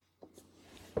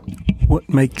What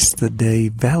makes the day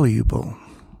valuable?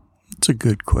 It's a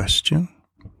good question.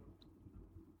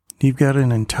 You've got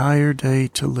an entire day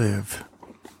to live.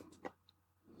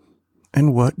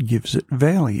 And what gives it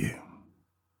value?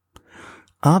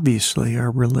 Obviously, our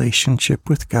relationship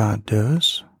with God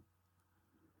does.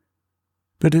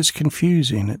 But it's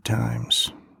confusing at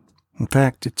times. In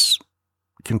fact, it's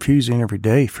confusing every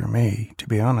day for me, to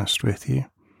be honest with you.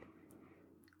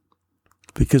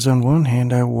 Because on one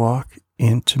hand, I walk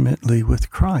intimately with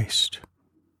Christ.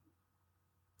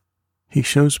 He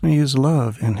shows me His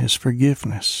love and His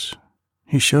forgiveness.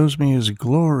 He shows me His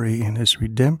glory and His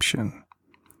redemption.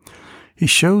 He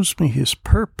shows me His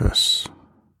purpose.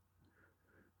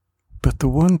 But the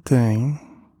one thing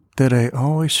that I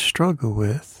always struggle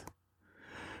with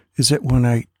is that when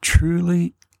I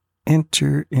truly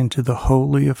enter into the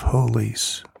Holy of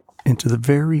Holies, into the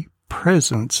very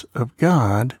presence of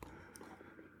God,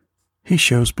 He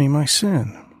shows me my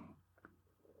sin.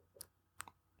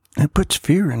 It puts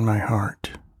fear in my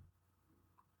heart.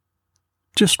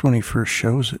 Just when He first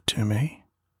shows it to me.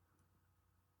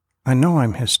 I know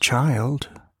I'm His child.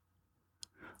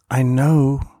 I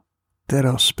know that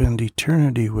I'll spend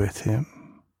eternity with Him.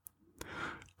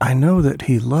 I know that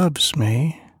He loves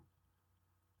me.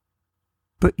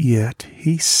 But yet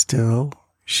He still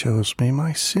shows me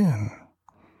my sin.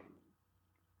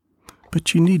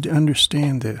 But you need to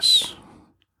understand this.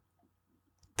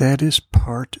 That is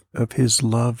part of His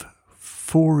love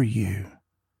for you,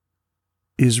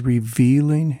 is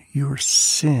revealing your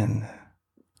sin.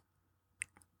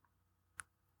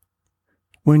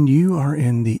 When you are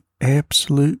in the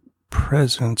absolute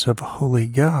presence of a holy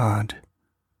God,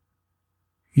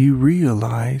 you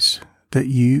realize that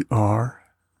you are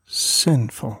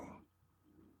sinful.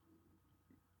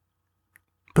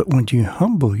 But when you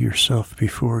humble yourself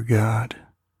before God,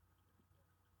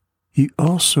 you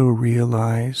also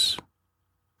realize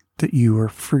that you are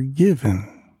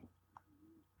forgiven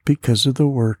because of the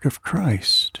work of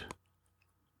Christ.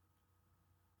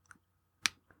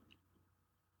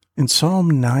 In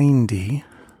Psalm 90,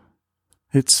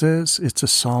 it says it's a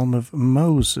psalm of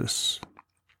Moses.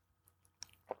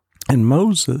 And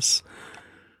Moses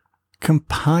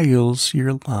compiles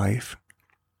your life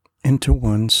into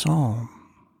one psalm.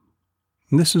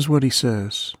 And this is what he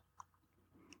says.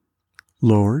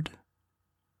 Lord,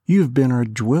 you have been our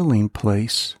dwelling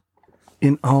place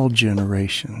in all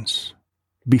generations.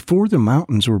 Before the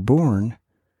mountains were born,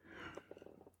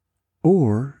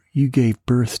 or you gave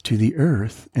birth to the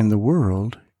earth and the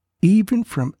world, even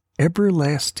from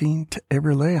everlasting to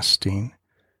everlasting,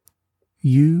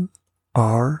 you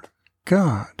are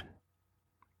God.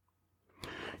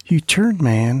 You turn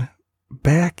man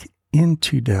back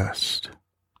into dust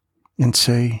and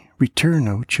say, Return,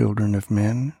 O children of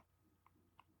men.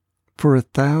 For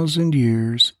 1,000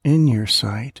 years in your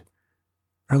sight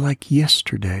are like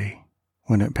yesterday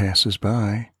when it passes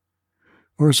by,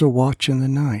 or as a watch in the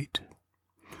night.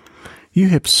 You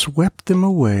have swept them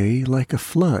away like a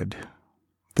flood.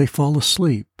 They fall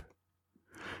asleep.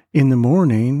 In the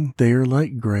morning they are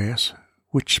like grass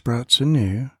which sprouts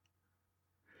anew.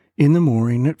 In the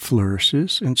morning it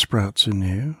flourishes and sprouts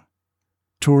anew.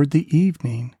 Toward the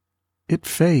evening it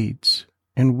fades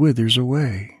and withers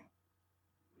away.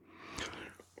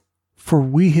 For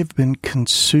we have been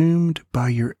consumed by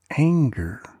your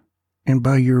anger, and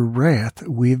by your wrath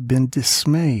we have been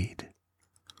dismayed.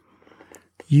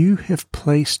 You have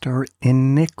placed our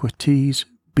iniquities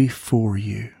before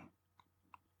you,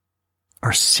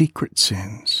 our secret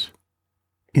sins,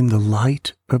 in the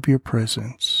light of your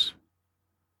presence.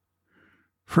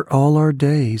 For all our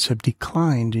days have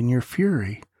declined in your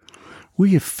fury.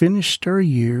 We have finished our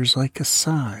years like a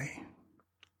sigh.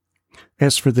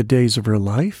 As for the days of our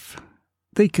life,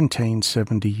 they contain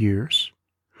 70 years,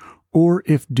 or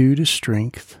if due to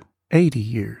strength, 80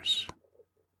 years.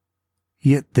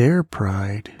 Yet their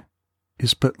pride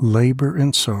is but labor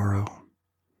and sorrow,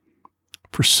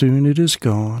 for soon it is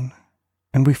gone,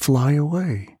 and we fly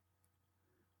away.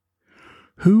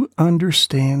 Who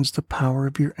understands the power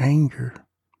of your anger,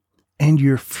 and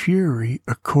your fury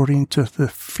according to the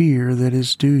fear that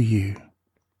is due you?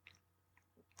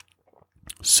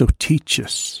 So teach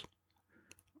us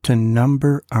to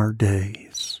number our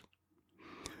days,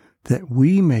 that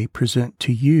we may present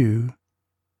to you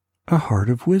a heart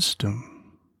of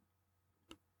wisdom.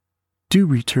 Do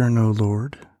return, O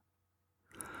Lord.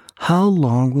 How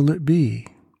long will it be?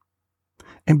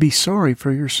 And be sorry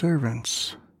for your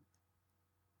servants.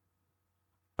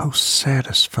 O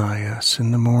satisfy us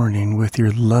in the morning with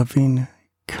your loving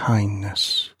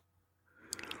kindness,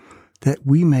 that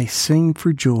we may sing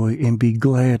for joy and be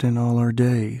glad in all our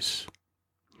days.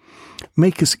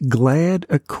 Make us glad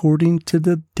according to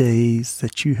the days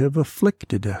that you have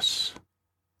afflicted us,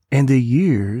 and the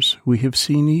years we have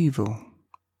seen evil.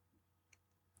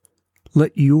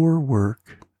 Let your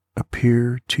work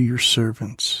appear to your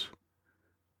servants,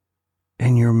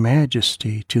 and your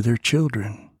majesty to their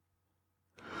children.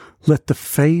 Let the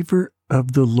favor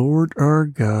of the Lord our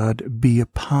God be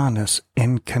upon us,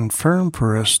 and confirm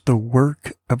for us the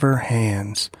work of our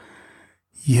hands.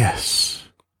 Yes,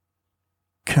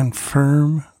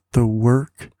 confirm the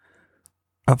work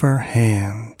of our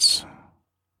hands.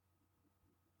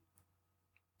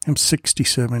 I'm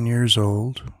 67 years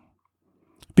old.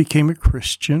 Became a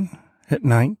Christian at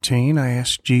 19. I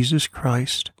asked Jesus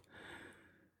Christ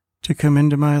to come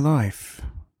into my life,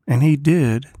 and he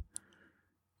did.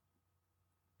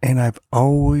 And I've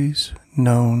always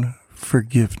known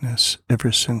forgiveness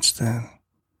ever since then.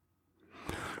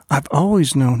 I've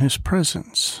always known his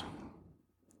presence.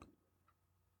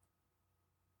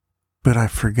 But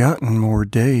I've forgotten more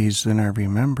days than I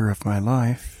remember of my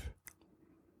life.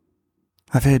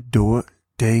 I've had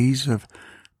days of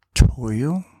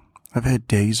toil. I've had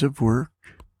days of work.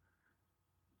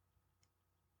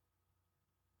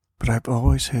 But I've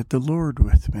always had the Lord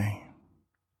with me.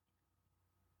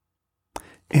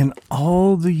 In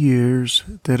all the years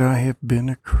that I have been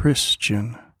a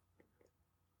Christian,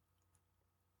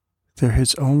 there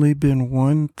has only been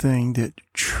one thing that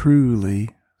truly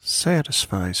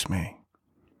satisfies me,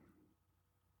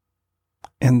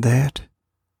 and that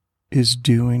is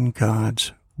doing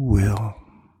God's will.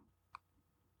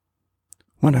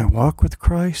 When I walk with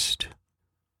Christ,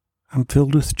 I'm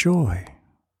filled with joy.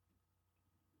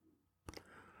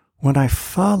 When I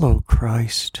follow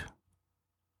Christ,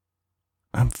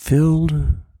 I'm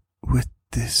filled with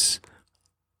this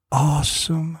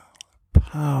awesome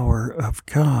power of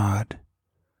God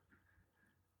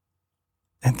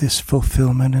and this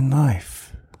fulfillment in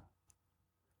life.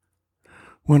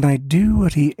 When I do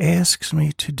what he asks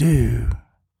me to do,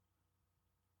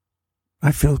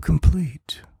 I feel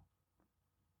complete.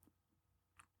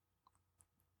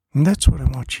 And that's what I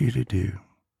want you to do.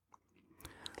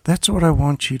 That's what I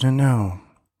want you to know.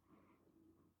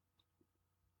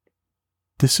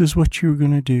 This is what you're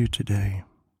going to do today.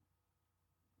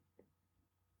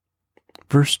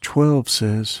 Verse 12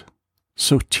 says,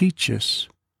 "So teach us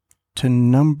to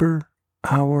number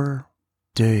our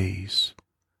days,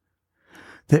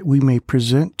 that we may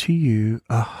present to you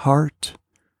a heart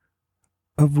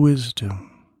of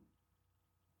wisdom."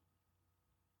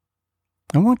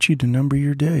 I want you to number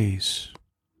your days.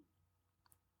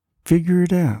 Figure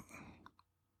it out.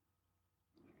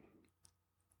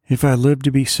 If I live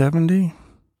to be 70,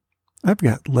 I've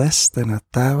got less than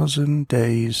 1,000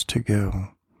 days to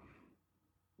go.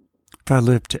 If I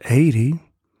live to 80,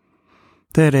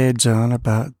 that adds on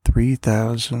about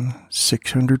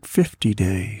 3,650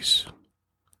 days.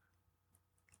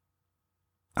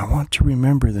 I want to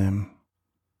remember them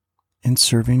in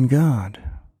serving God.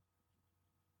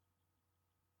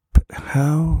 But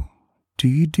how do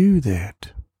you do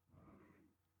that?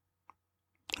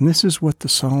 And this is what the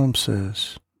Psalm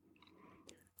says.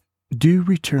 "Do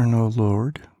return, O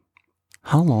Lord.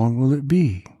 How long will it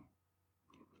be?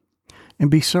 And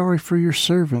be sorry for your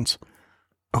servants.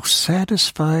 O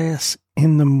satisfy us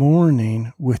in the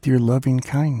morning with your loving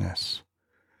kindness,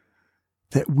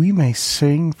 that we may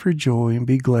sing for joy and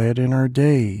be glad in our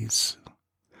days.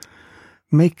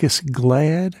 Make us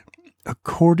glad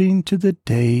according to the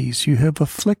days you have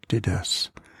afflicted us,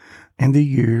 and the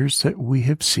years that we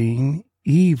have seen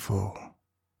evil."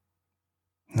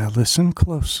 Now listen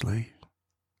closely.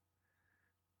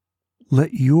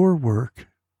 "Let your work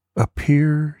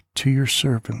appear to your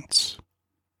servants,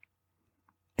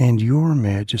 and your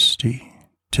majesty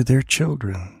to their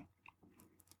children.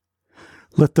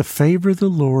 Let the favor of the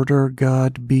Lord our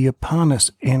God be upon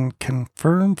us, and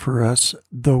confirm for us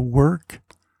the work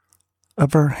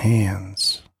of our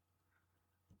hands."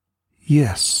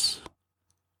 Yes,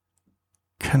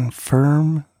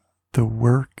 confirm the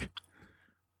work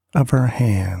of our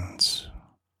hands.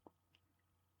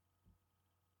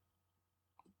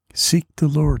 Seek the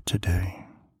Lord today,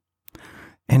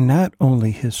 and not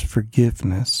only his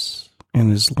forgiveness and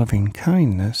his loving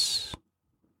kindness,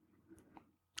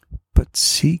 but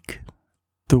seek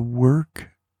the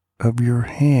work of your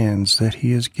hands that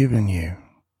he has given you.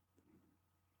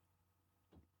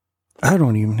 I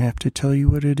don't even have to tell you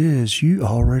what it is. You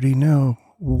already know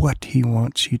what he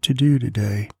wants you to do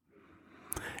today,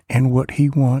 and what he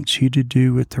wants you to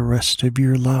do with the rest of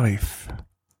your life.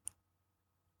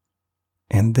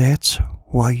 And that's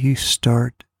why you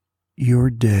start your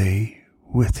day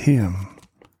with him.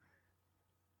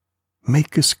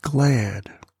 Make us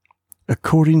glad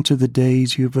according to the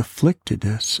days you have afflicted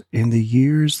us, and the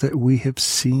years that we have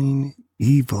seen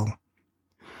evil.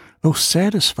 O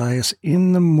satisfy us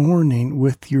in the morning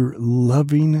with your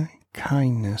loving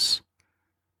kindness,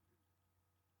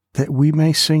 that we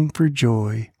may sing for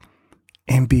joy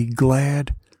and be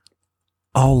glad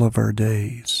all of our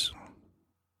days.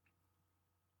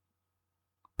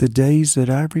 The days that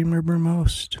I remember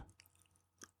most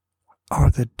are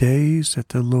the days that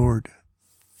the Lord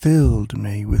filled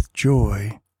me with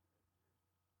joy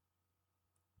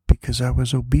because I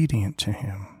was obedient to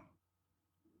Him.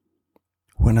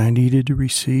 When I needed to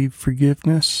receive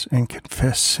forgiveness and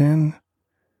confess sin,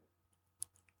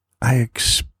 I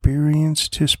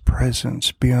experienced His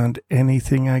presence beyond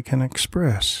anything I can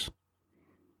express.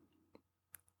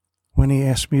 When He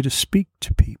asked me to speak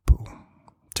to people,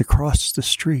 to cross the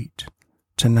street,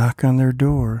 to knock on their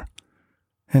door,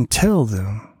 and tell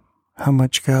them how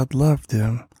much God loved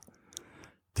them,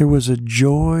 there was a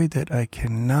joy that I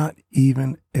cannot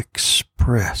even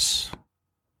express.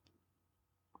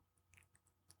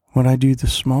 When I do the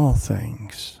small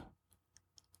things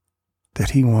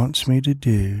that He wants me to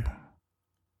do,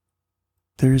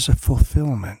 there is a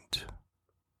fulfillment.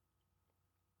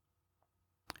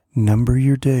 Number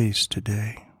your days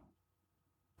today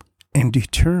and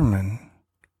determine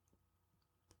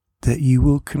that you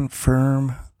will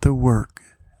confirm the work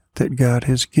that God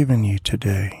has given you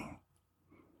today.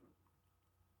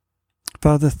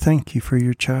 Father, thank you for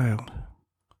your child.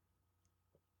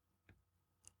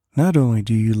 Not only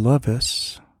do you love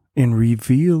us and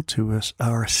reveal to us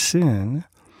our sin,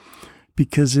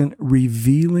 because in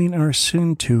revealing our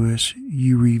sin to us,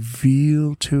 you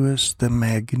reveal to us the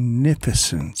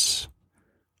magnificence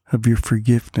of your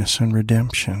forgiveness and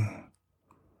redemption.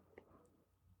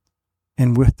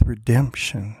 And with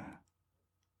redemption,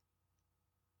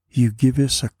 you give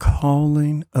us a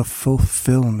calling of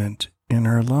fulfillment in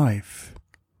our life.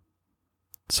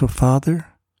 So, Father,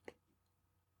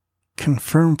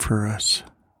 confirm for us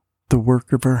the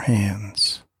work of our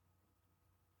hands.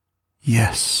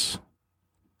 Yes,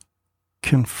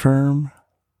 confirm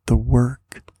the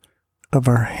work of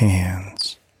our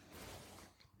hands.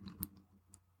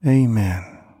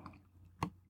 Amen.